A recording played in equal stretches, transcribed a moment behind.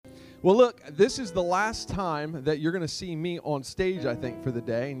Well, look, this is the last time that you're going to see me on stage, I think, for the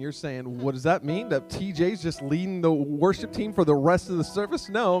day. And you're saying, what does that mean? That TJ's just leading the worship team for the rest of the service?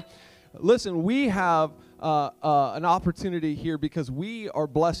 No. Listen, we have an opportunity here because we are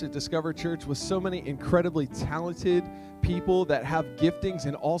blessed at Discover Church with so many incredibly talented people that have giftings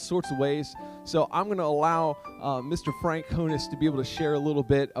in all sorts of ways. So I'm going to allow Mr. Frank Honus to be able to share a little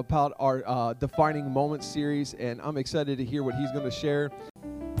bit about our Defining Moments series, and I'm excited to hear what he's going to share.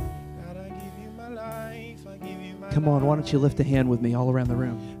 Come on, why don't you lift a hand with me all around the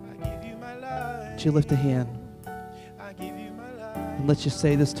room? Why don't you lift a hand? And let's just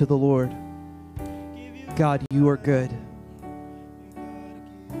say this to the Lord. God, you are good.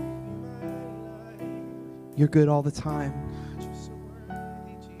 You're good all the time.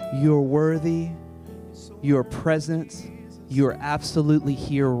 You're worthy. You're present. You're absolutely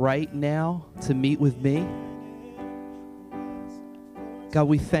here right now to meet with me. God,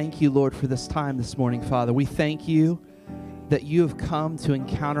 we thank you, Lord, for this time this morning, Father. We thank you that you have come to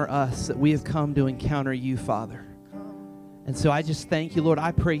encounter us, that we have come to encounter you, Father. And so I just thank you, Lord.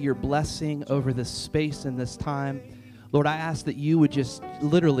 I pray your blessing over this space and this time. Lord, I ask that you would just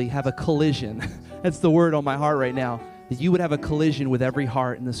literally have a collision. That's the word on my heart right now. That you would have a collision with every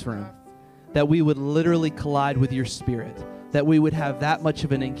heart in this room. That we would literally collide with your spirit. That we would have that much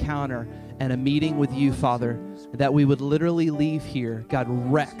of an encounter and a meeting with you, Father. That we would literally leave here, God,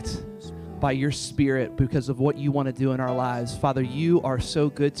 wrecked by your spirit because of what you want to do in our lives. Father, you are so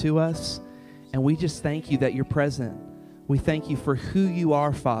good to us, and we just thank you that you're present. We thank you for who you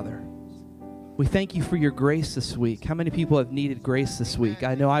are, Father. We thank you for your grace this week. How many people have needed grace this week?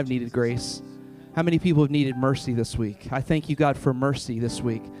 I know I've needed grace. How many people have needed mercy this week? I thank you, God, for mercy this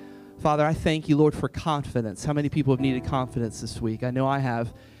week. Father, I thank you, Lord, for confidence. How many people have needed confidence this week? I know I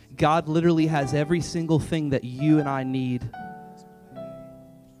have. God literally has every single thing that you and I need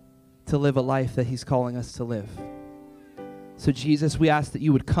to live a life that he's calling us to live. So, Jesus, we ask that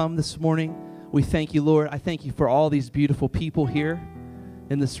you would come this morning. We thank you, Lord. I thank you for all these beautiful people here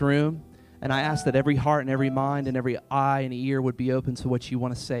in this room. And I ask that every heart and every mind and every eye and ear would be open to what you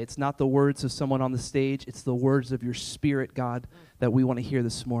want to say. It's not the words of someone on the stage. It's the words of your spirit, God, that we want to hear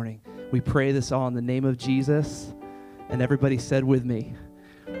this morning. We pray this all in the name of Jesus. And everybody said with me,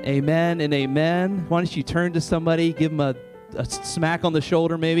 amen and amen. Why don't you turn to somebody, give them a smack on the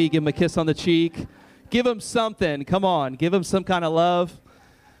shoulder maybe, give them a kiss on the cheek. Give them something. Come on, give them some kind of love.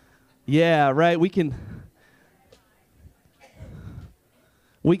 Yeah, right, we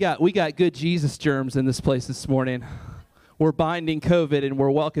got good Jesus germs in this place this morning. We're binding COVID and we're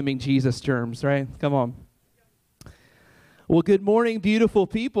welcoming Jesus germs, right? Come on. Well, good morning, beautiful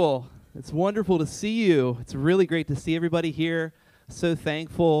people. It's wonderful to see you. It's really great to see everybody here. So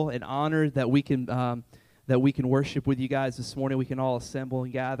thankful and honored that we can worship with you guys this morning. We can all assemble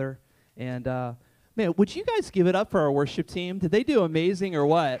and gather. And man, would you guys give it up for our worship team? Did they do amazing or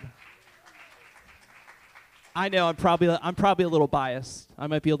what? I know I'm probably a little biased. I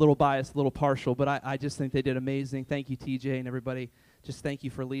might be a little biased, a little partial, but I just think they did amazing. Thank you, TJ, and everybody. Just thank you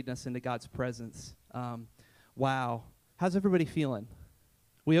for leading us into God's presence. Wow. How's everybody feeling?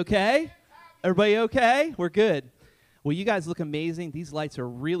 We okay? Everybody okay? We're good. Well, you guys look amazing. These lights are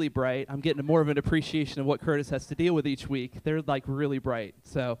really bright. I'm getting more of an appreciation of what Curtis has to deal with each week. They're like really bright.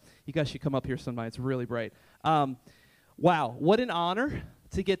 So you guys should come up here sometime. It's really bright. Wow, what an honor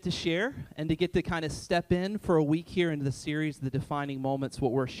to get to share and to get to kind of step in for a week here into the series, The Defining Moments,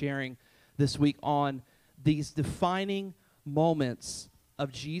 what we're sharing this week on these defining moments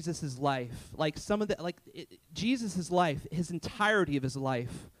of Jesus' life. Like Jesus' life, his entirety of his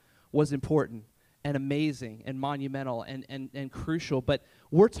life was important and amazing and monumental and crucial. But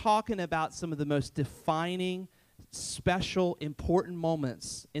we're talking about some of the most defining, special, important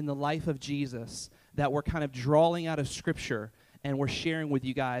moments in the life of Jesus that we're kind of drawing out of Scripture and we're sharing with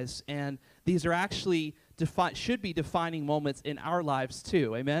you guys. And these are actually should be defining moments in our lives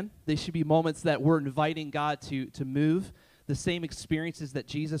too, amen? They should be moments that we're inviting God to move. The same experiences that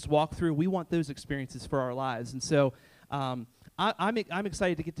Jesus walked through, we want those experiences for our lives. And so I'm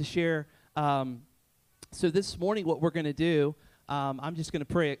excited to get to share. So this morning, what we're going to do, I'm just going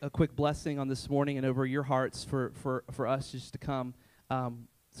to pray a quick blessing on this morning and over your hearts for us just to come.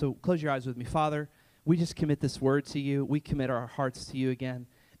 So close your eyes with me. Father, we just commit this word to you. We commit our hearts to you again.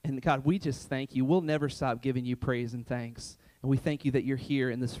 And God, we just thank you. We'll never stop giving you praise and thanks. And we thank you that you're here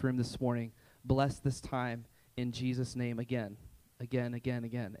in this room this morning. Bless this time in Jesus' name again.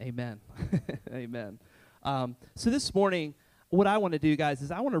 Amen. Amen. So this morning, what I want to do, guys, is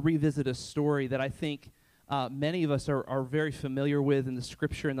I want to revisit a story that I think many of us are very familiar with in the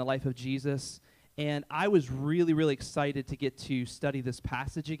Scripture in the life of Jesus. And I was really, really excited to get to study this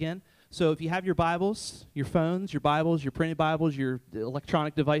passage again. So if you have your Bibles, your phones, your Bibles, your printed Bibles, your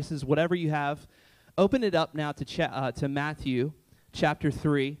electronic devices, whatever you have, open it up now to Matthew chapter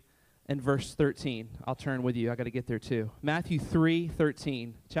 3 and verse 13. I'll turn with you. I got to get there too. Matthew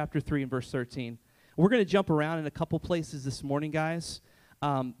 3:13, chapter 3 and verse 13. We're going to jump around in a couple places this morning, guys.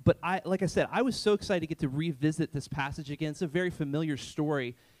 But like I said, I was so excited to get to revisit this passage again. It's a very familiar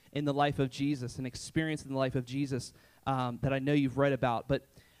story in the life of Jesus, an experience in the life of Jesus that I know you've read about. But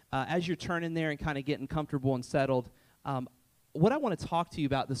as you're turning there and kind of getting comfortable and settled, what I want to talk to you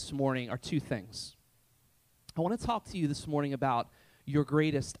about this morning are two things. I want to talk to you this morning about your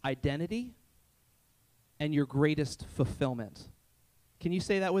greatest identity and your greatest fulfillment. Can you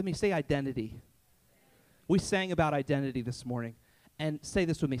say that with me? Say identity. We sang about identity this morning. And say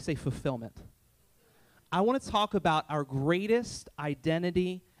this with me. Say fulfillment. I want to talk about our greatest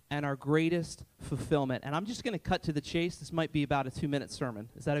identity and our greatest fulfillment. And I'm just going to cut to the chase. This might be about a 2-minute sermon.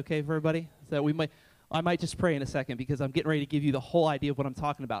 Is that okay for everybody? I might just pray in a second because I'm getting ready to give you the whole idea of what I'm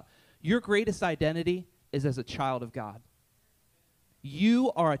talking about. Your greatest identity is as a child of God.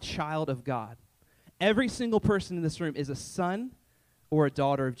 You are a child of God. Every single person in this room is a son or a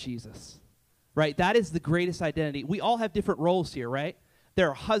daughter of Jesus, right? That is the greatest identity. We all have different roles here, right? There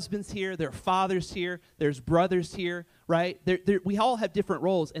are husbands here, there are fathers here, there's brothers here, right? We all have different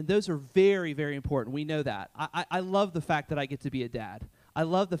roles, and those are very, very important. We know that. I love the fact that I get to be a dad. I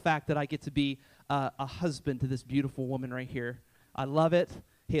love the fact that I get to be a husband to this beautiful woman right here. I love it.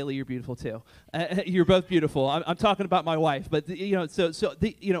 Haley, you're beautiful too. You're both beautiful. I'm talking about my wife, but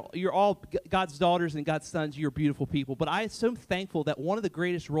you're all God's daughters and God's sons. You're beautiful people. But I am so thankful that one of the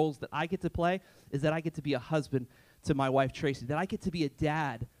greatest roles that I get to play is that I get to be a husband to my wife Tracy. That I get to be a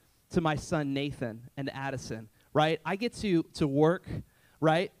dad to my son Nathan and Addison. Right? I get to work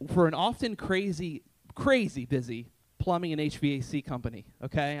right for an often crazy busy plumbing and HVAC company.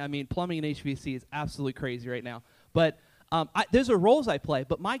 Okay, I mean plumbing and HVAC is absolutely crazy right now, but. Those are roles I play,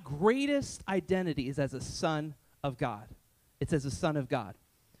 but my greatest identity is as a son of God. It's as a son of God.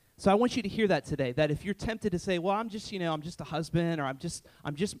 So I want you to hear that today, that if you're tempted to say, well, I'm just a husband, or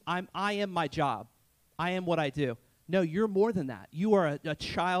I am my job. I am what I do. No, you're more than that. You are a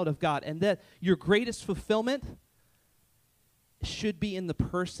child of God, and that your greatest fulfillment should be in the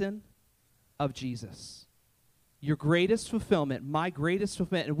person of Jesus. Your greatest fulfillment, my greatest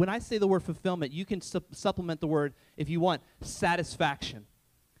fulfillment, and when I say the word fulfillment, you can supplement the word, if you want, satisfaction.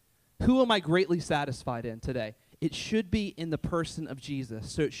 Who am I greatly satisfied in today? It should be in the person of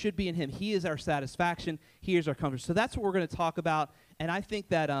Jesus. So it should be in him. He is our satisfaction. He is our comfort. So that's what we're going to talk about. And I think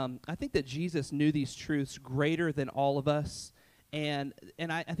that Jesus knew these truths greater than all of us. And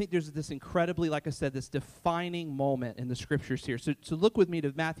I think there's this incredibly, like I said, this defining moment in the scriptures here. So look with me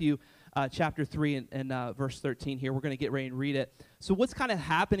to Matthew chapter 3 and verse 13 here. We're going to get ready and read it. So what's kind of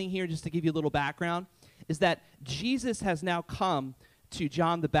happening here, just to give you a little background, is that Jesus has now come to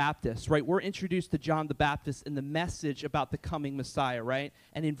John the Baptist, right? We're introduced to John the Baptist in the message about the coming Messiah, right?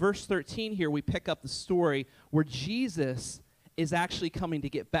 And in verse 13 here, we pick up the story where Jesus is actually coming to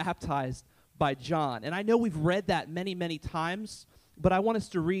get baptized by John. And I know we've read that many, many times, but I want us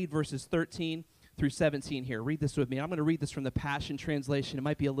to read verses 13 through 17 here. Read this with me. I'm going to read this from the Passion Translation. It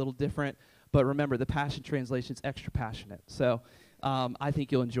might be a little different, but remember, the Passion Translation is extra passionate. So I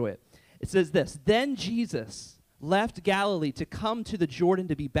think you'll enjoy it. It says this, "Then Jesus left Galilee to come to the Jordan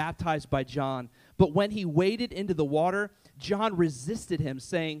to be baptized by John. But when he waded into the water, John resisted him,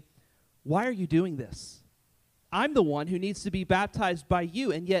 saying, 'Why are you doing this? I'm the one who needs to be baptized by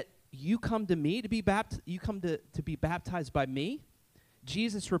you, and yet you come to me to be to be baptized by me?'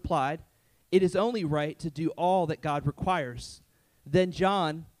 Jesus replied, 'It is only right to do all that God requires.' Then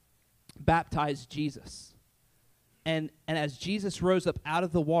John baptized Jesus. And as Jesus rose up out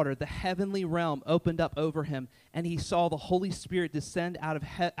of the water, the heavenly realm opened up over him, and he saw the Holy Spirit descend out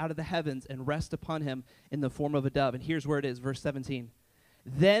of the heavens and rest upon him in the form of a dove." And here's where it is, verse 17.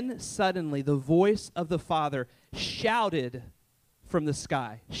 "Then suddenly the voice of the Father shouted from the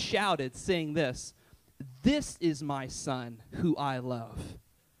sky," saying this, "This is my Son who I love,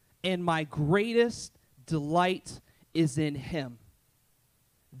 and my greatest delight is in him."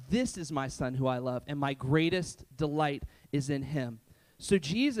 This is my Son who I love, and my greatest delight is in him. So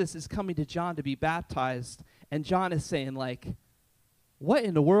Jesus is coming to John to be baptized, and John is saying, like, what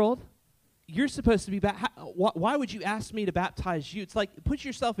in the world? You're supposed to be baptized. Why would you ask me to baptize you? It's like, put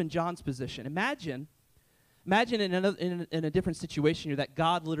yourself in John's position. Imagine in a different situation here that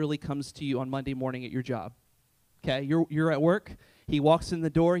God literally comes to you on Monday morning at your job. Okay, you're at work. He walks in the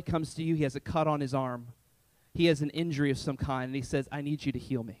door. He comes to you. He has a cut on his arm. He has an injury of some kind, and he says, "I need you to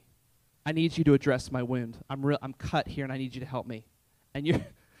heal me." I need you to address my wound. I'm cut here, and I need you to help me. And you're,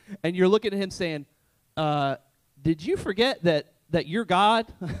 and you're looking at him saying, did you forget that you're God?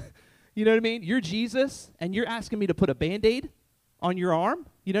 You know what I mean? You're Jesus, and you're asking me to put a Band-Aid on your arm?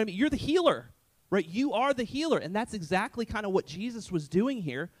 You know what I mean? You're the healer, right? You are the healer, and that's exactly kind of what Jesus was doing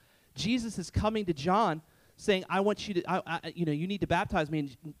here. Jesus is coming to John saying, I want you to, you need to baptize me,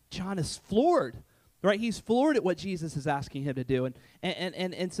 and John is floored. Right, he's floored at what Jesus is asking him to do, and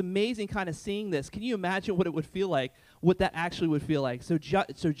it's amazing kind of seeing this. Can you imagine what it would feel like, what that actually would feel like? So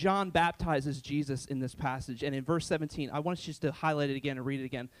John baptizes Jesus in this passage, and in verse 17, I want you just to highlight it again and read it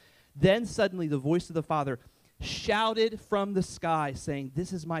again. Then suddenly the voice of the Father shouted from the sky, saying,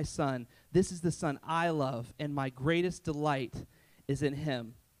 "This is my Son, this is the Son I love, and my greatest delight is in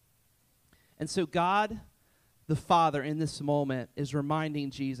him." And so God, the Father, in this moment is reminding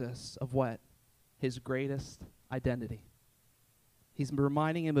Jesus of what? His greatest identity. He's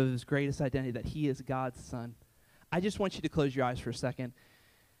reminding him of his greatest identity, that he is God's Son. I just want you to close your eyes for a second.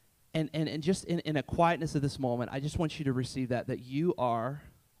 And just in a quietness of this moment, I just want you to receive that you are,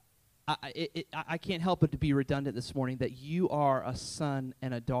 I can't help but to be redundant this morning, that you are a son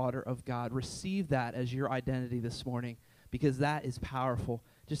and a daughter of God. Receive that as your identity this morning, because that is powerful.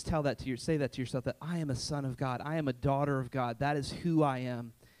 Just say that to yourself, that I am a son of God. I am a daughter of God. That is who I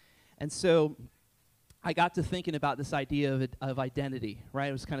am. And so I got to thinking about this idea of identity, right?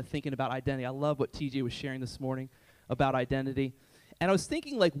 I was kind of thinking about identity. I love what TJ was sharing this morning about identity. And I was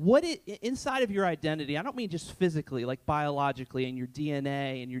thinking, like, inside of your identity, I don't mean just physically, like biologically, and your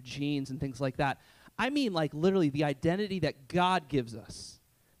DNA and your genes and things like that. I mean, like, literally the identity that God gives us,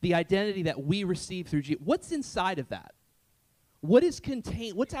 the identity that we receive through Jesus. What's inside of that?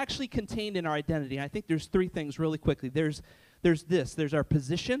 What's actually contained in our identity? And I think there's three things really quickly. There's our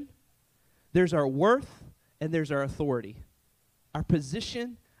position, there's our worth, and there's our authority. Our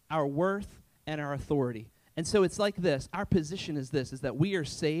position, our worth, and our authority. And so it's like this. Our position is this, is that we are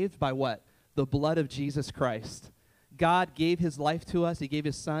saved by what? The blood of Jesus Christ. God gave his life to us. He gave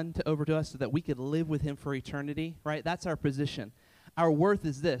his Son over to us so that we could live with him for eternity, right? That's our position. Our worth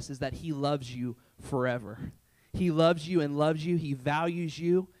is this, is that he loves you forever. He loves you and loves you. He values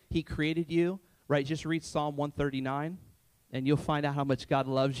you. He created you, right? Just read Psalm 139. And you'll find out how much God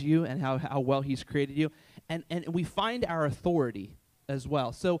loves you and how well he's created you. And we find our authority as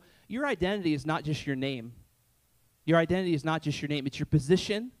well. So your identity is not just your name. Your identity is not just your name. It's your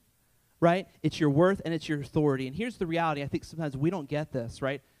position, right? It's your worth, and it's your authority. And here's the reality. I think sometimes we don't get this,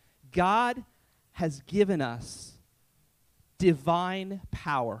 right? God has given us divine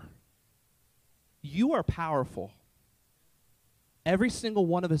power. You are powerful. Every single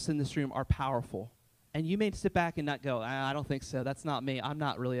one of us in this room are powerful. And you may sit back and not go, I don't think so. That's not me. I'm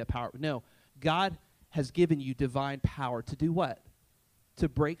not really a power. No, God has given you divine power to do what? To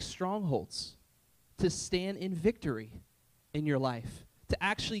break strongholds, to stand in victory in your life, to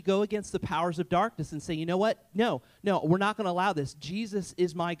actually go against the powers of darkness and say, you know what? No, we're not going to allow this. Jesus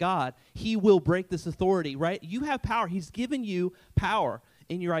is my God. He will break this authority, right? You have power. He's given you power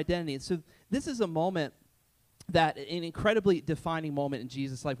in your identity. And so this is a moment, that an incredibly defining moment in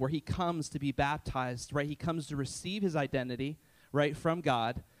Jesus' life, where he comes to be baptized, right? He comes to receive his identity, right, from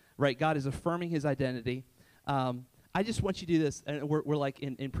God, right? God is affirming his identity. I just want you to do this, and we're like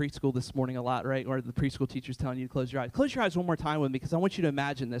in preschool this morning a lot, right? Or the preschool teacher's telling you to close your eyes. Close your eyes one more time with me, because I want you to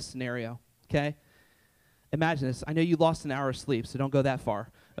imagine this scenario, okay? Imagine this. I know you lost an hour of sleep, so don't go that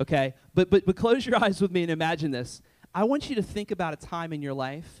far, okay? But close your eyes with me and imagine this. I want you to think about a time in your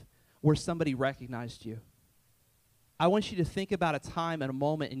life where somebody recognized you. I want you to think about a time and a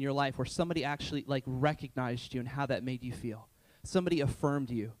moment in your life where somebody actually recognized you and how that made you feel. Somebody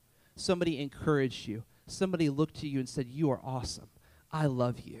affirmed you. Somebody encouraged you. Somebody looked to you and said, you are awesome. I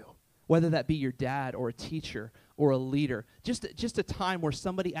love you. Whether that be your dad or a teacher or a leader. Just a time where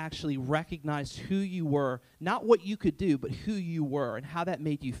somebody actually recognized who you were, not what you could do, but who you were and how that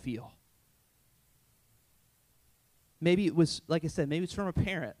made you feel. Maybe it was, like I said, maybe it's from a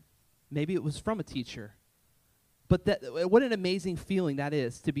parent. Maybe it was from a teacher. But what an amazing feeling that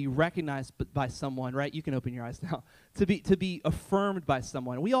is, to be recognized by someone, right? You can open your eyes now. To be affirmed by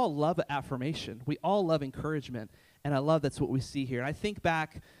someone. We all love affirmation. We all love encouragement. And I love that's what we see here. And I think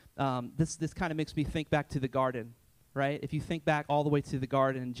back, this kind of makes me think back to the garden, right? If you think back all the way to the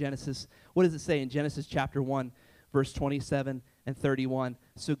garden in Genesis, what does it say in Genesis chapter 1, verse 27 and 31?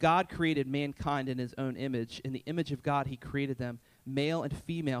 So God created mankind in his own image. In the image of God he created them. Male and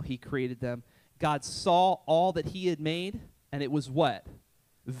female he created them. God saw all that he had made, and it was what?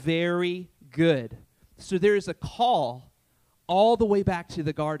 Very good. So there is a call all the way back to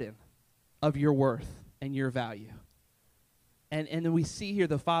the garden of your worth and your value. And then we see here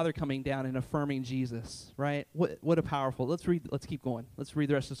the Father coming down and affirming Jesus, right? What a powerful. Let's keep going. Let's read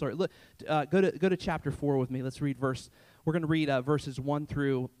the rest of the story. Look, go to chapter 4 with me. Let's read we're going to read verses 1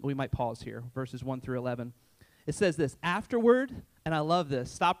 through, we might pause here, verses 1 through 11. It says this, afterward, and I love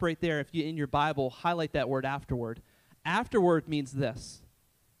this. Stop right there. If you in your Bible, highlight that word afterward. Afterward means this.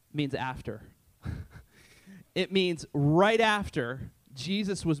 It means after. It means right after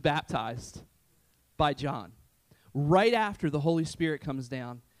Jesus was baptized by John. Right after the Holy Spirit comes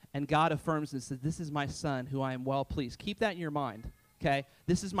down and God affirms and says, this is my Son who I am well pleased. Keep that in your mind, okay?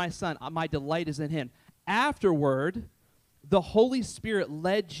 This is my Son. My delight is in him. Afterward, the Holy Spirit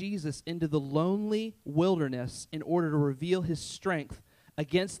led Jesus into the lonely wilderness in order to reveal his strength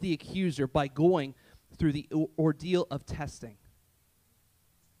against the accuser by going through the ordeal of testing.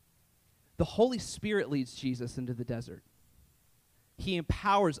 The Holy Spirit leads Jesus into the desert. He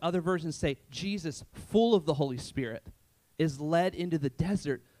empowers, other versions say, Jesus, full of the Holy Spirit, is led into the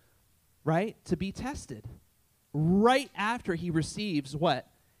desert, right, to be tested. Right after he receives what?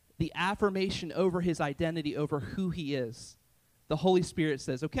 The affirmation over his identity, over who he is. The Holy Spirit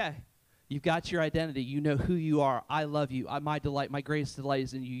says, okay, you've got your identity. You know who you are. I love you. My delight, my greatest delight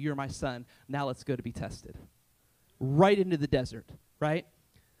is in you. You're my Son. Now let's go to be tested. Right into the desert, right?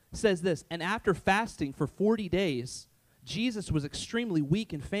 Says this, and after fasting for 40 days, Jesus was extremely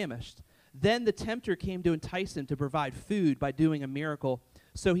weak and famished. Then the tempter came to entice him to provide food by doing a miracle.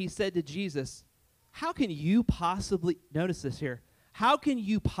 So he said to Jesus, how can you possibly, notice this here, how can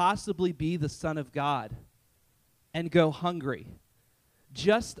you possibly be the Son of God and go hungry?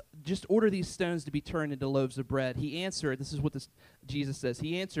 Just order these stones to be turned into loaves of bread. He answered, this is what Jesus says,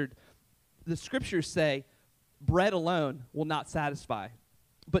 he answered, the scriptures say, bread alone will not satisfy,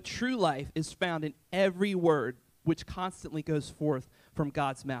 but true life is found in every word which constantly goes forth from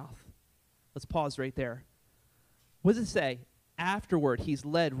God's mouth. Let's pause right there. What does it say? Afterward, he's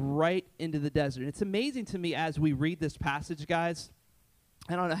led right into the desert. It's amazing to me as we read this passage, guys.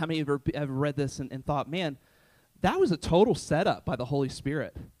 I don't know how many of you have read this and thought, man, that was a total setup by the Holy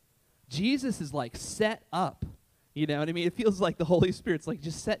Spirit. Jesus is like set up. You know what I mean? It feels like the Holy Spirit's like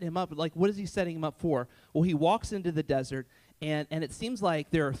just setting him up. Like, what is he setting him up for? Well, he walks into the desert, and it seems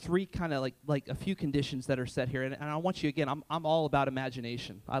like there are three kind of like a few conditions that are set here. And I want you, again, I'm all about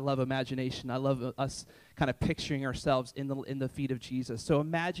imagination. I love imagination. I love us kind of picturing ourselves in the feet of Jesus. So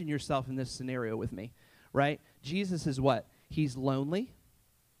imagine yourself in this scenario with me, right? Jesus is what? He's lonely.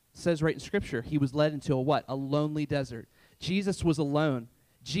 It says right in Scripture, he was led into a what? A lonely desert. Jesus was alone.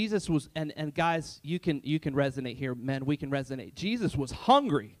 Jesus was, and guys, you can resonate here, men, we can resonate. Jesus was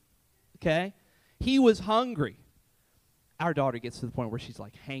hungry, okay? He was hungry. Our daughter gets to the point where she's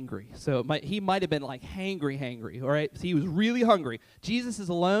like hangry. So he might have been like hangry, all right? So he was really hungry. Jesus is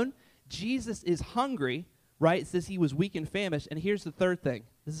alone. Jesus is hungry, right? It says he was weak and famished. And here's the third thing.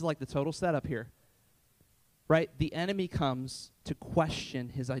 This is like the total setup here, right? The enemy comes to question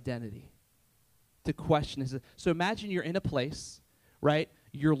his identity, to question his. So imagine you're in a place, right?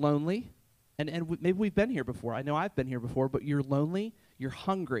 You're lonely, and maybe we've been here before. I know I've been here before, but you're lonely, you're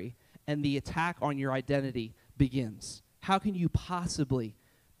hungry, and the attack on your identity begins. How can you possibly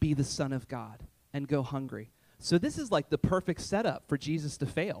be the Son of God and go hungry? So this is like the perfect setup for Jesus to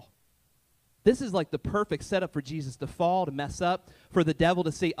fail. This is like the perfect setup for Jesus to fall, to mess up, for the devil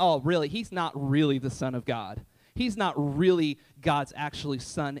to say, oh, really, he's not really the Son of God. He's not really God's actually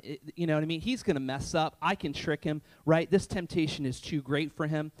son. You know what I mean? He's going to mess up. I can trick him, right? This temptation is too great for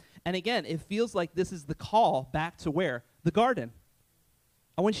him. And again, it feels like this is the call back to where? The garden.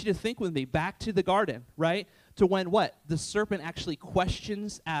 I want you to think with me, back to the garden, right? To when what? The serpent actually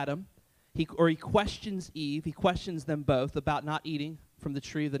questions Adam, he questions Eve, he questions them both about not eating from the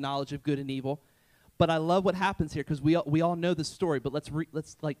tree of the knowledge of good and evil. But I love what happens here because we all know the story, but let's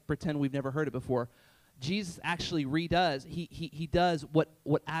like pretend we've never heard it before. Jesus actually redoes, he does what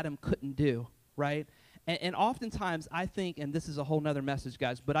Adam couldn't do, right? And oftentimes I think, and this is a whole nother message,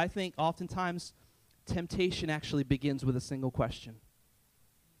 guys, but I think oftentimes temptation actually begins with a single question.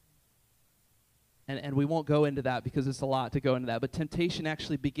 And we won't go into that because it's a lot to go into that, but temptation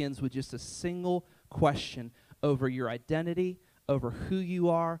actually begins with just a single question over your identity, over who you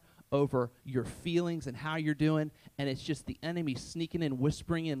are, over your feelings and how you're doing, and it's just the enemy sneaking in,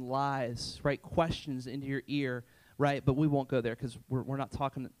 whispering in lies, right, questions into your ear, right, but we won't go there because we're not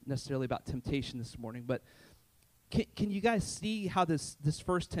talking necessarily about temptation this morning, but can you guys see how this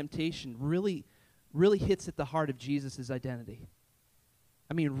first temptation really hits at the heart of Jesus' identity?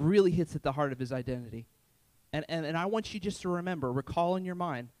 I mean, really hits at the heart of his identity. And I want you just to recall in your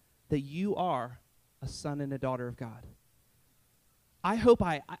mind that you are a son and a daughter of God. I hope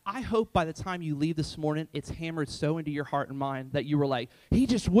by the time you leave this morning, it's hammered so into your heart and mind that you were like, he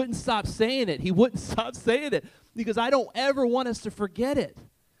just wouldn't stop saying it. He wouldn't stop saying it, because I don't ever want us to forget it.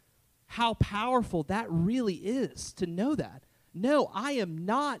 How powerful that really is to know that. No, I am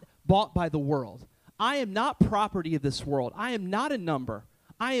not bought by the world. I am not property of this world. I am not a number.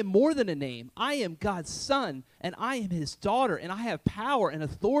 I am more than a name. I am God's son, and I am his daughter, and I have power and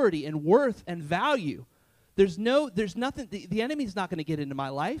authority and worth and value. There's nothing, the enemy's not going to get into my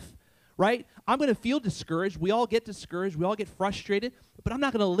life, right? I'm going to feel discouraged. We all get discouraged. We all get frustrated, but I'm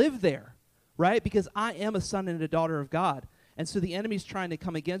not going to live there, right? Because I am a son and a daughter of God. And so the enemy's trying to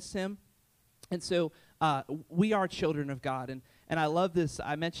come against him. And so we are children of God. And I love this.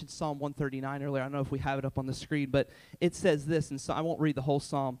 I mentioned Psalm 139 earlier. I don't know if we have it up on the screen, but it says this, and so I won't read the whole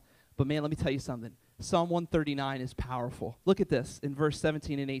psalm, but man, let me tell you something. Psalm 139 is powerful. Look at this in verse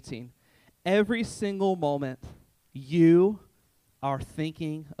 17 and 18. Every single moment you are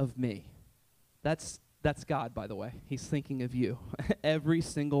thinking of me. That's God, by the way. He's thinking of you every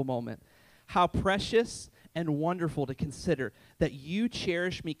single moment. How precious and wonderful to consider that you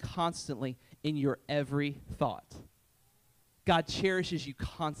cherish me constantly in your every thought. God cherishes you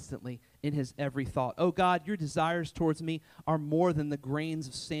constantly in his every thought. Oh God, your desires towards me are more than the grains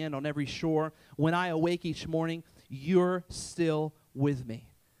of sand on every shore. When I awake each morning, you're still with me.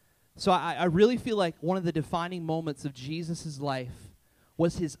 So I really feel like one of the defining moments of Jesus' life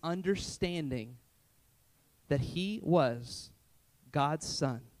was his understanding that he was God's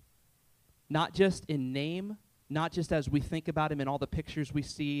son. Not just in name, not just as we think about him in all the pictures we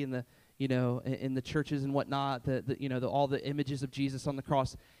see in the, in the churches and whatnot, all the images of Jesus on the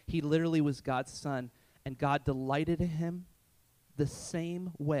cross. He literally was God's son, and God delighted in him the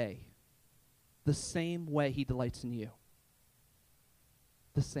same way he delights in you.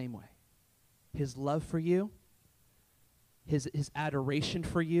 The same way. His love for you, his adoration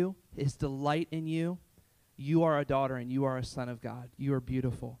for you, his delight in you. You are a daughter and you are a son of God. You are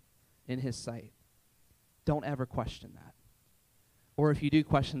beautiful in his sight. Don't ever question that. Or if you do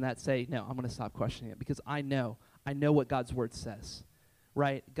question that, say, no, I'm going to stop questioning it, because I know what God's word says,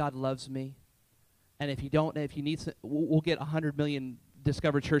 right? God loves me. And if you need some, we'll get 100 million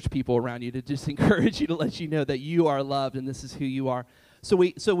Discover Church people around you to just encourage you, to let you know that you are loved and this is who you are. So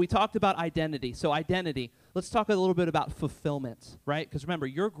we talked about identity. So identity, let's talk a little bit about fulfillment, right? Because remember,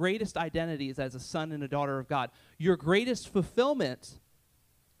 your greatest identity is as a son and a daughter of God. Your greatest fulfillment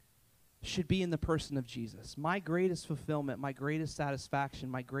should be in the person of Jesus. My greatest fulfillment, my greatest satisfaction,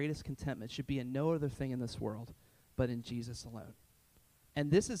 my greatest contentment should be in no other thing in this world but in Jesus alone.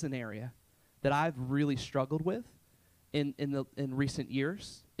 And this is an area that I've really struggled with in recent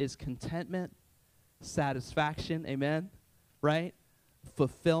years, is contentment, satisfaction, amen, right?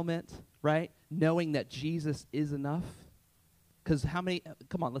 Fulfillment, right? Knowing that Jesus is enough. Because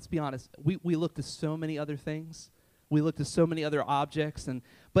come on, let's be honest, we look to so many other things. We look to so many other objects,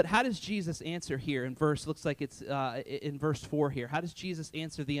 but how does Jesus answer here in looks like it's in verse 4 here. How does Jesus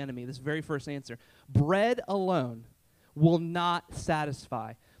answer the enemy? This very first answer. Bread alone will not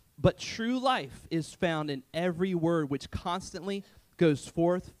satisfy, but true life is found in every word which constantly goes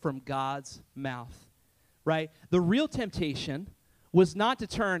forth from God's mouth, right? The real temptation was not to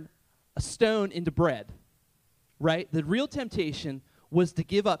turn a stone into bread, right? The real temptation was to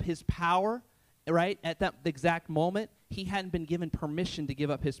give up his power. Right? At that exact moment, he hadn't been given permission to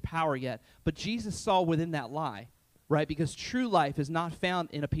give up his power yet. But Jesus saw within that lie, right? Because true life is not found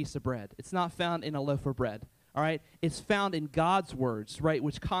in a piece of bread. It's not found in a loaf of bread, all right? It's found in God's words, right,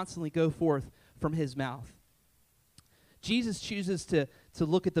 which constantly go forth from his mouth. Jesus chooses to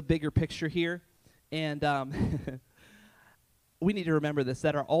look at the bigger picture here, and we need to remember this,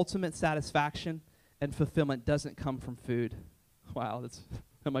 that our ultimate satisfaction and fulfillment doesn't come from food. Wow,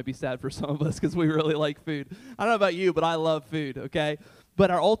 that might be sad for some of us because we really like food. I don't know about you, but I love food, okay? But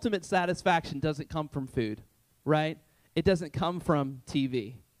our ultimate satisfaction doesn't come from food, right? It doesn't come from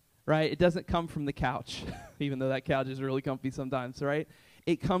TV, right? It doesn't come from the couch, even though that couch is really comfy sometimes, right?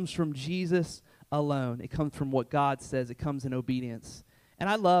 It comes from Jesus alone. It comes from what God says. It comes in obedience. And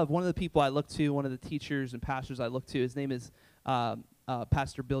I love, one of the people I look to, one of the teachers and pastors I look to, his name is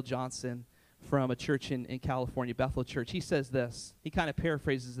Pastor Bill Johnson, from a church in California, Bethel Church. He says this. He kind of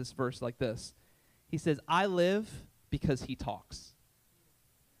paraphrases this verse like this. He says, I live because he talks.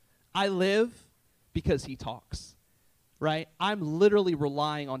 I live because he talks, right? I'm literally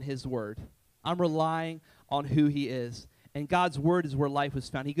relying on his word. I'm relying on who he is. And God's word is where life was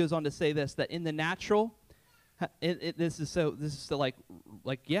found. He goes on to say this, that in the natural, this is so like,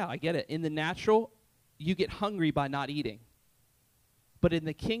 yeah, I get it. In the natural, you get hungry by not eating. But in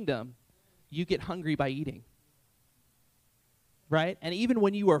the kingdom, you get hungry by eating, right? And even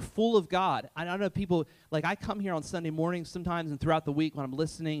when you are full of God, I don't know people, like I come here on Sunday mornings sometimes and throughout the week when I'm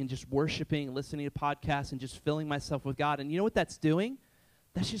listening and just worshiping and listening to podcasts and just filling myself with God. And you know what that's doing?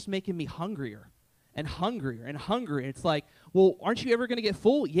 That's just making me hungrier and hungrier and hungrier. It's like, well, aren't you ever going to get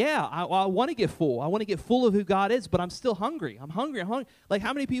full? Yeah, I want to get full. I want to get full of who God is, but I'm still hungry. I'm hungry. Like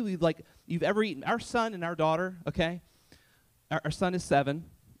how many people you've ever eaten? Our son and our daughter, okay? Our son is 7.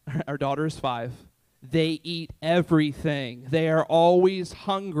 Our daughter is 5. They eat everything. They are always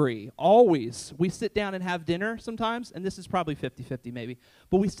hungry, always. We sit down and have dinner sometimes, and this is probably 50-50 maybe,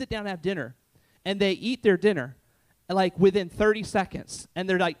 but we sit down and have dinner, and they eat their dinner like within 30 seconds, and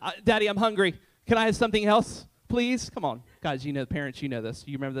they're like, Daddy, I'm hungry. Can I have something else, please? Come on. Guys, you know, parents, you know this.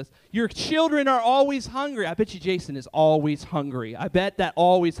 You remember this? Your children are always hungry. I bet you Jason is always hungry. I bet that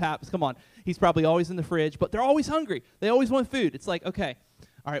always happens. Come on. He's probably always in the fridge, but they're always hungry. They always want food. It's like, okay.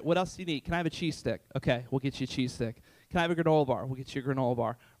 All right, what else do you need? Can I have a cheese stick? Okay, we'll get you a cheese stick. Can I have a granola bar? We'll get you a granola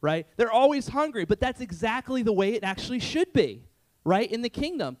bar, right? They're always hungry, but that's exactly the way it actually should be, right? In the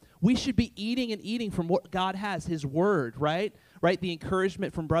kingdom, we should be eating and eating from what God has, his word, right? Right? The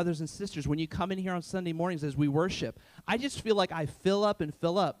encouragement from brothers and sisters. When you come in here on Sunday mornings as we worship, I just feel like I fill up,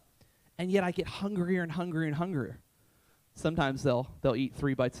 and yet I get hungrier and hungrier and hungrier. Sometimes they'll eat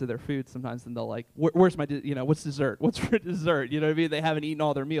 3 bites of their food. Sometimes then they'll like, where's my, what's dessert? What's for dessert? You know what I mean? They haven't eaten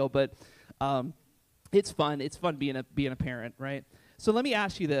all their meal, but it's fun. It's fun being a parent, right? So let me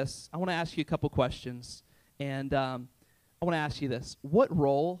ask you this. I want to ask you a couple questions, and I want to ask you this. What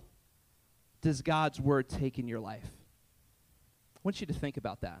role does God's word take in your life? I want you to think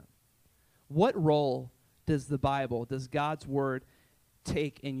about that. What role does God's word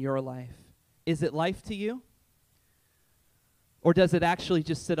take in your life? Is it life to you? Or does it actually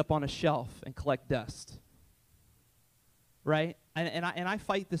just sit up on a shelf and collect dust? Right? And I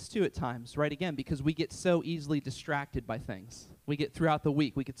fight this too at times, right? Again, because we get so easily distracted by things. We get throughout the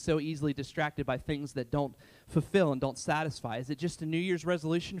week, we get so easily distracted by things that don't fulfill and don't satisfy. Is it just a New Year's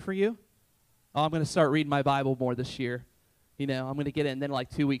resolution for you? Oh, I'm going to start reading my Bible more this year. I'm going to get it, and then like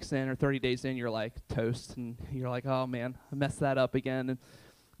 2 weeks in or 30 days in, you're like toast, and you're like, oh man, I messed that up again. And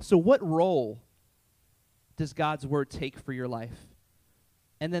so what role does God's word take for your life?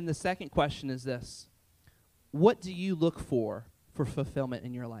 And then the second question is this. What do you look for fulfillment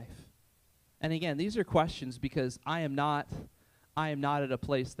in your life? And again, these are questions because I am not at a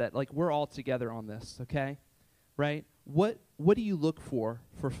place that, like, we're all together on this, okay? Right? What do you look for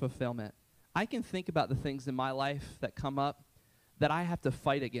fulfillment? I can think about the things in my life that come up that I have to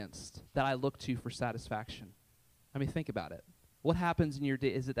fight against, that I look to for satisfaction. I mean, think about it. What happens in your day?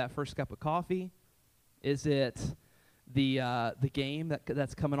 Is it that first cup of coffee? Is it the game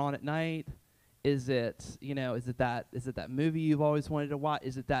that's coming on at night? Is it that movie you've always wanted to watch?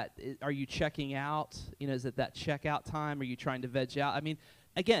 Are you checking out? Is it that checkout time? Are you trying to veg out? I mean,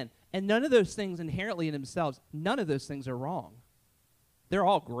 again, and none of those things inherently in themselves, none of those things are wrong. They're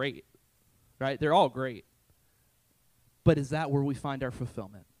all great, right? They're all great. But is that where we find our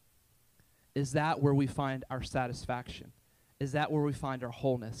fulfillment? Is that where we find our satisfaction? Is that where we find our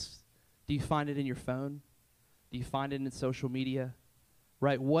wholeness? Do you find it in your phone? Do you find it in social media?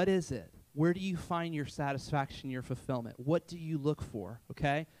 Right? What is it? Where do you find your satisfaction, your fulfillment? What do you look for?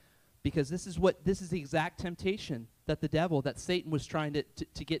 Okay? Because this is the exact temptation that Satan was trying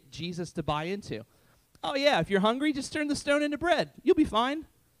to get Jesus to buy into. Oh yeah, if you're hungry, just turn the stone into bread. You'll be fine.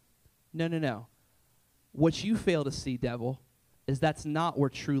 No. What you fail to see, devil, is that's not where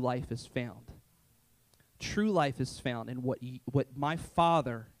true life is found. True life is found in what my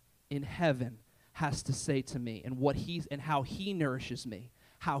Father in heaven has to say to me, and how he nourishes me,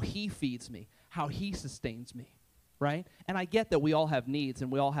 how he feeds me, how he sustains me, right? And I get that we all have needs, and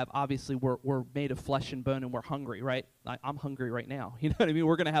we all have, obviously, we're made of flesh and bone, and we're hungry, right? I'm hungry right now. You know what I mean?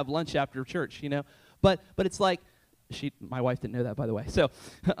 We're going to have lunch after church, But it's like, my wife didn't know that, by the way. So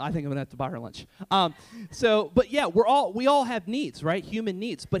I think I'm going to have to buy her lunch. But yeah, we all have needs, right? Human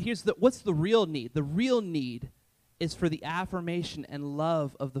needs. But what's the real need? The real need is for the affirmation and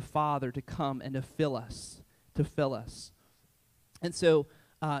love of the Father to come and to fill us. And so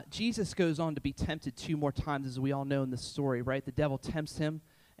Jesus goes on to be tempted 2 more times, as we all know in this story, right? The devil tempts him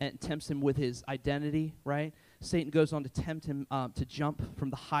with his identity, right? Satan goes on to tempt him to jump from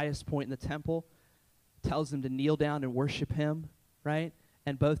the highest point in the temple, tells him to kneel down and worship him, right?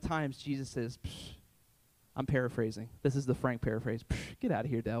 And both times Jesus says, I'm paraphrasing. This is the Frank paraphrase. Get out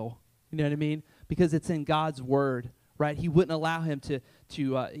of here, devil. You know what I mean? Because it's in God's word, right? He wouldn't allow him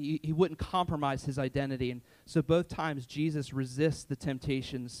he wouldn't compromise his identity. And so both times Jesus resists the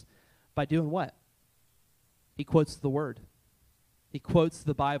temptations by doing what? He quotes the word. He quotes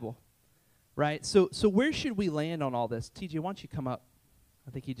the Bible, right? So where should we land on all this? TJ, why don't you come up? I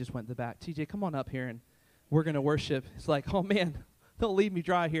think he just went in the back. TJ, come on up here, and we're going to worship. It's like, oh, man, don't leave me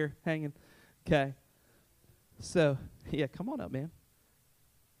dry here hanging. Okay. So, yeah, come on up, man.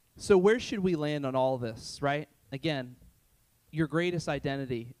 So where should we land on all this, right? Again, your greatest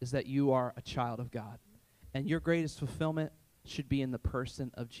identity is that you are a child of God. And your greatest fulfillment should be in the person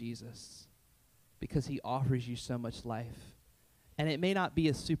of Jesus, because he offers you so much life. And it may not be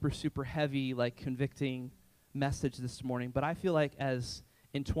a super, super heavy, like, convicting message this morning, but I feel like as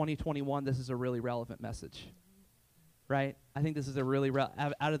in 2021, this is a really relevant message, right? I think this is a really,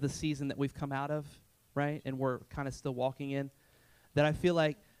 out of the season that we've come out of, right, and we're kind of still walking in, that I feel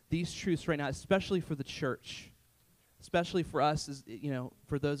like these truths right now, especially for the church, especially for us, as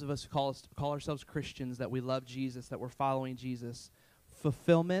for those of us who call ourselves Christians, that we love Jesus, that we're following Jesus,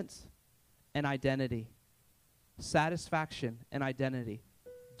 fulfillment and identity, satisfaction and identity.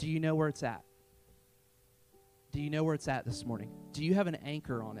 Do you know where it's at? Do you know where it's at this morning? Do you have an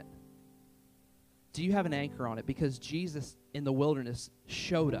anchor on it? Do you have an anchor on it? Because Jesus in the wilderness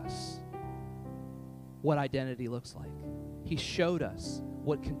showed us what identity looks like. He showed us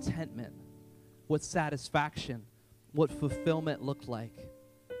what contentment, what satisfaction, what fulfillment looked like.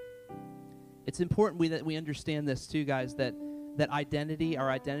 It's important that we understand this too, guys, that identity, our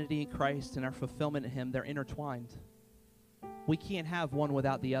identity in Christ and our fulfillment in him, they're intertwined. We can't have one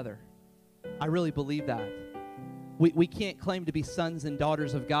without the other. I really believe that. We can't claim to be sons and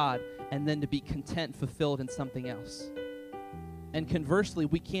daughters of God and then to be content, fulfilled in something else. And conversely,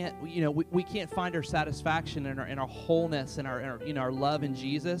 we can't find our satisfaction and our wholeness and our love in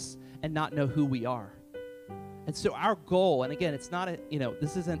Jesus and not know who we are. And so our goal, and again, it's not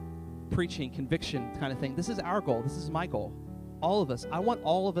this isn't preaching conviction kind of thing. This is our goal. This is my goal. All of us. I want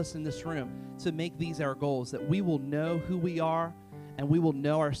all of us in this room to make these our goals, that we will know who we are and we will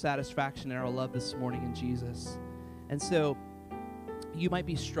know our satisfaction and our love this morning in Jesus. And so you might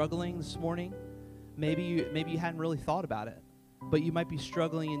be struggling this morning. Maybe you hadn't really thought about it, but you might be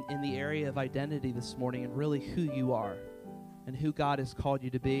struggling in the area of identity this morning and really who you are and who God has called you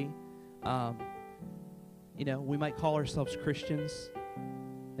to be. We might call ourselves Christians,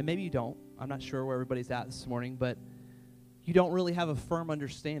 and maybe you don't. I'm not sure where everybody's at this morning, but you don't really have a firm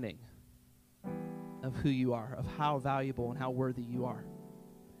understanding of who you are, of how valuable and how worthy you are.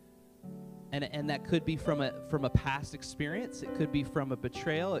 And that could be from a past experience. It could be from a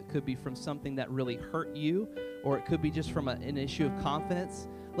betrayal. It could be from something that really hurt you, or it could be just from an issue of confidence.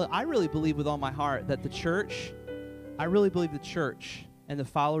 Look, I really believe with all my heart that the church and the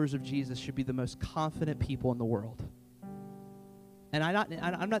followers of Jesus should be the most confident people in the world. And I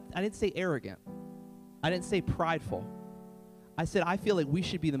didn't say arrogant. I didn't say prideful. I said I feel like we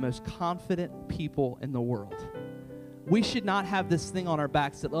should be the most confident people in the world. We should not have this thing on our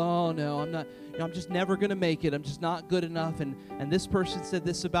backs that, oh, no, I'm not, I'm just never going to make it. I'm just not good enough. And this person said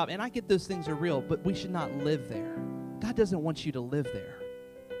this about me. And I get those things are real, but we should not live there. God doesn't want you to live there.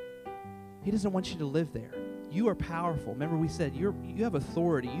 He doesn't want you to live there. You are powerful. Remember we said you have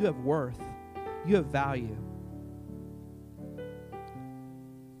authority. You have worth. You have value.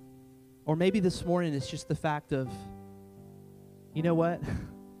 Or maybe this morning it's just the fact of, you know what?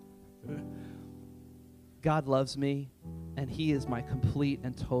 God loves me, and he is my complete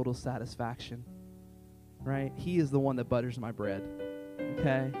and total satisfaction, right? He is the one that butters my bread,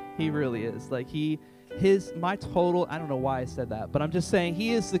 okay? He really is. Like, my total, I don't know why I said that, but I'm just saying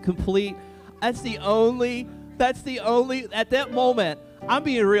he is the complete, that's the only, at that moment, I'm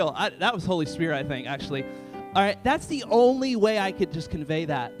being real. That was Holy Spirit, I think, actually. All right, that's the only way I could just convey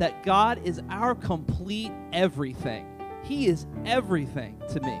that God is our complete everything. He is everything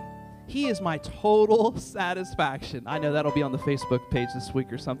to me. He is my total satisfaction. I know that'll be on the Facebook page this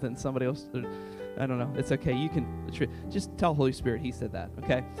week or something. Somebody else, I don't know. It's okay. You can just tell Holy Spirit he said that,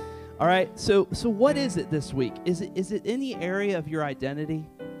 okay? All right, so what is it this week? Is it in the area of your identity?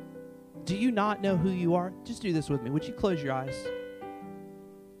 Do you not know who you are? Just do this with me. Would you close your eyes?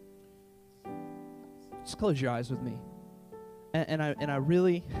 Just close your eyes with me. And I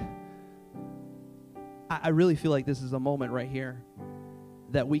really feel like this is a moment right here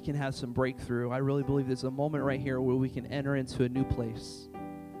that we can have some breakthrough. I really believe there's a moment right here where we can enter into a new place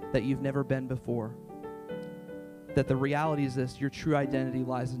that you've never been before. That the reality is this: your true identity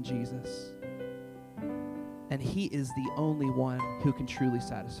lies in Jesus. And he is the only one who can truly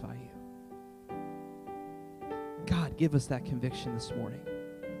satisfy you. God, give us that conviction this morning,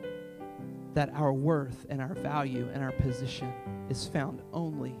 that our worth and our value and our position is found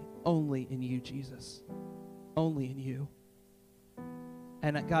only in you, Jesus. Only in you.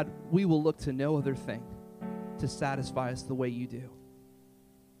 And God, we will look to no other thing to satisfy us the way you do.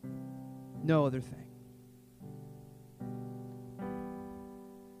 No other thing.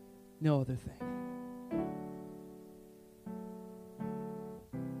 No other thing.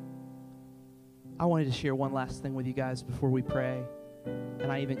 I wanted to share one last thing with you guys before we pray.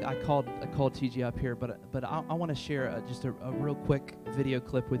 And I called TG up here, but I want to share just a real quick video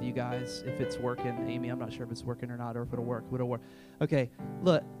clip with you guys, if it's working. Amy, I'm not sure if it's working or not, or if it'll work. It'll work. Okay,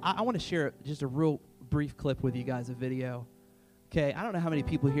 look, I want to share just a real brief clip with you guys, a video. Okay, I don't know how many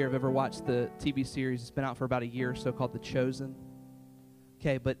people here have ever watched the TV series. It's been out for about a year or so, called The Chosen.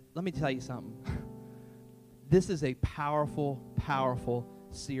 Okay, but let me tell you something. This is a powerful, powerful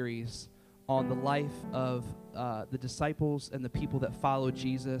series on the life of the disciples and the people that follow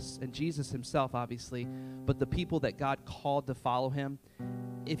Jesus, and Jesus himself, obviously, but the people that God called to follow him.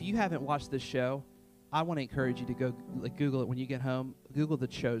 If you haven't watched this show, I want to encourage you to go Google it when you get home. Google The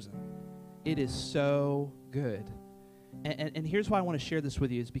Chosen. It is so good. And here's why I want to share this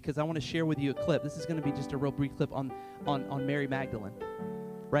with you, is because I want to share with you a clip. This is going to be just a real brief clip on Mary Magdalene.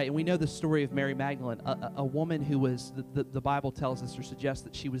 Right, and we know the story of Mary Magdalene, a woman who was, the Bible tells us or suggests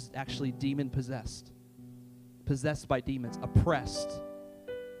that she was actually demon-possessed, possessed by demons, oppressed,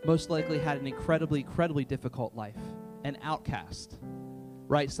 most likely had an incredibly, incredibly difficult life, an outcast,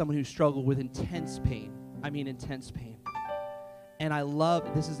 right, someone who struggled with intense pain. I mean intense pain. And I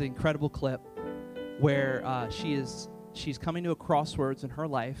love, this is an incredible clip where she's coming to a crossroads in her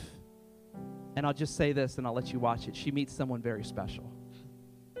life, and I'll just say this and I'll let you watch it. She meets someone very special.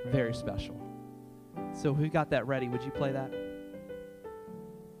 Very special. So who got that ready? Would you play that?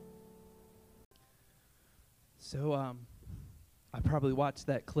 So I probably watched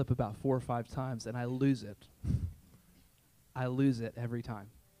that clip about 4 or 5 times, and I lose it. I lose it every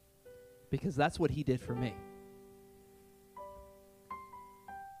time. Because that's what he did for me.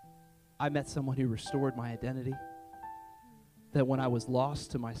 I met someone who restored my identity. That when I was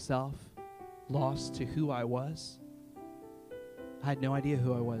lost to myself, lost to who I was, I had no idea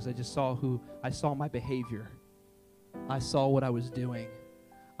who I was. I just saw my behavior. I saw what I was doing.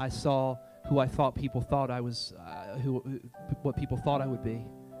 I saw who I thought people thought I was, what people thought I would be.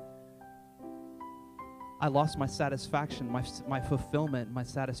 I lost my satisfaction, my fulfillment, my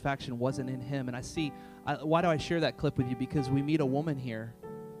satisfaction wasn't in him. And why do I share that clip with you? Because we meet a woman here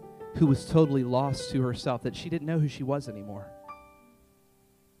who was totally lost to herself, that she didn't know who she was anymore.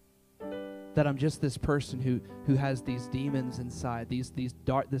 That I'm just this person who has these demons inside, this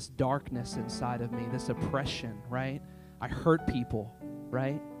darkness inside of me, this oppression, right? I hurt people,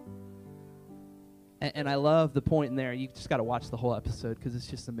 right? And I love the point in there. You just got to watch the whole episode because it's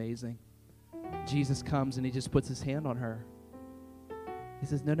just amazing. Jesus comes and he just puts his hand on her. He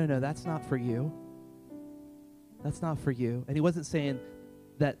says, no, that's not for you. That's not for you. And he wasn't saying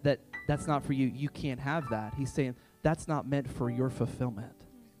that's not for you. You can't have that. He's saying that's not meant for your fulfillment.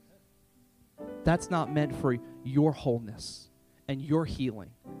 That's not meant for your wholeness and your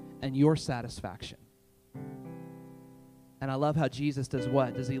healing and your satisfaction. And I love how Jesus does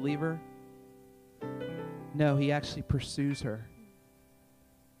what? Does he leave her? No, he actually pursues her.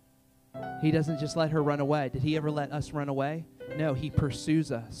 He doesn't just let her run away. Did he ever let us run away? No, he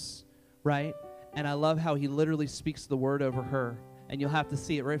pursues us, right? And I love how he literally speaks the word over her. And you'll have to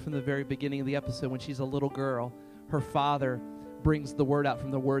see it right from the very beginning of the episode when she's a little girl. Her father brings the word out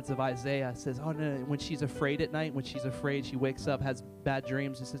from the words of Isaiah. Says, oh, no, when she's afraid at night, when she's afraid, she wakes up, has bad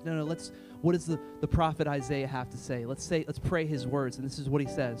dreams, and says, no, what does the prophet Isaiah have to say? Let's pray his words. And this is what he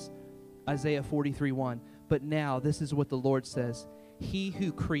says, Isaiah 43:1. But now, this is what the Lord says, he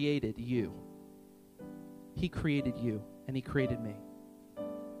who created you, he created you, and he created me.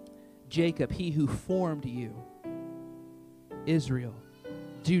 Jacob, he who formed you. Israel,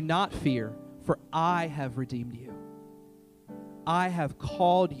 do not fear, for I have redeemed you. I have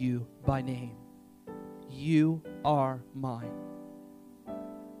called you by name. You are mine.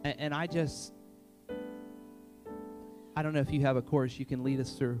 And I don't know if you have a chorus you can lead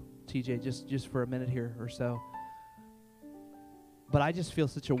us through, TJ, just for a minute here or so. But I just feel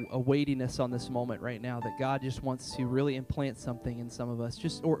such a weightiness on this moment right now that God just wants to really implant something in some of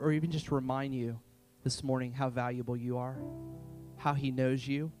us, or even just remind you this morning how valuable you are, how he knows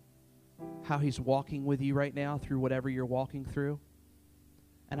you, how he's walking with you right now through whatever you're walking through.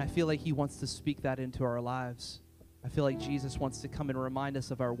 And I feel like he wants to speak that into our lives. I feel like Jesus wants to come and remind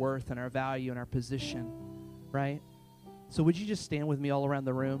us of our worth and our value and our position, right? So would you just stand with me all around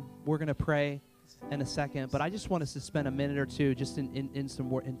the room? We're going to pray in a second, but I just want us to spend a minute or two just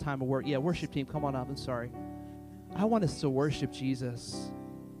in time of work. Yeah, worship team, come on up. I'm sorry. I want us to worship Jesus.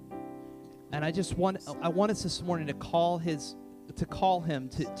 And I want us this morning to call him,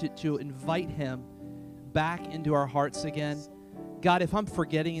 to invite him back into our hearts again. God, if I'm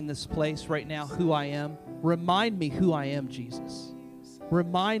forgetting in this place right now who I am, remind me who I am, Jesus.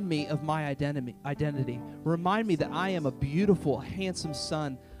 Remind me of my identity. Remind me that I am a beautiful, handsome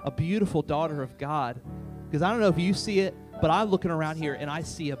son, a beautiful daughter of God. Because I don't know if you see it, but I'm looking around here and I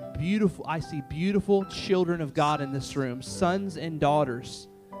see beautiful children of God in this room, sons and daughters.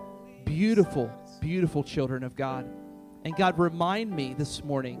 Beautiful, beautiful children of God. And God, remind me this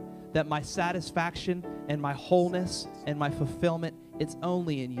morning that my satisfaction and my wholeness and my fulfillment, it's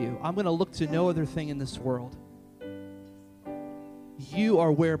only in you. I'm going to look to no other thing in this world. You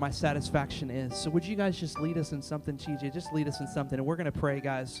are where my satisfaction is. So would you guys just lead us in something, TJ? Just lead us in something, and we're going to pray,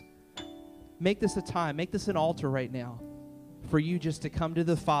 guys. Make this a time. Make this an altar right now for you just to come to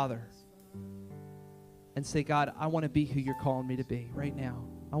the Father and say, God, I want to be who you're calling me to be right now.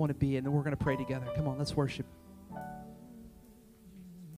 I want to be, and then we're going to pray together. Come on, let's worship.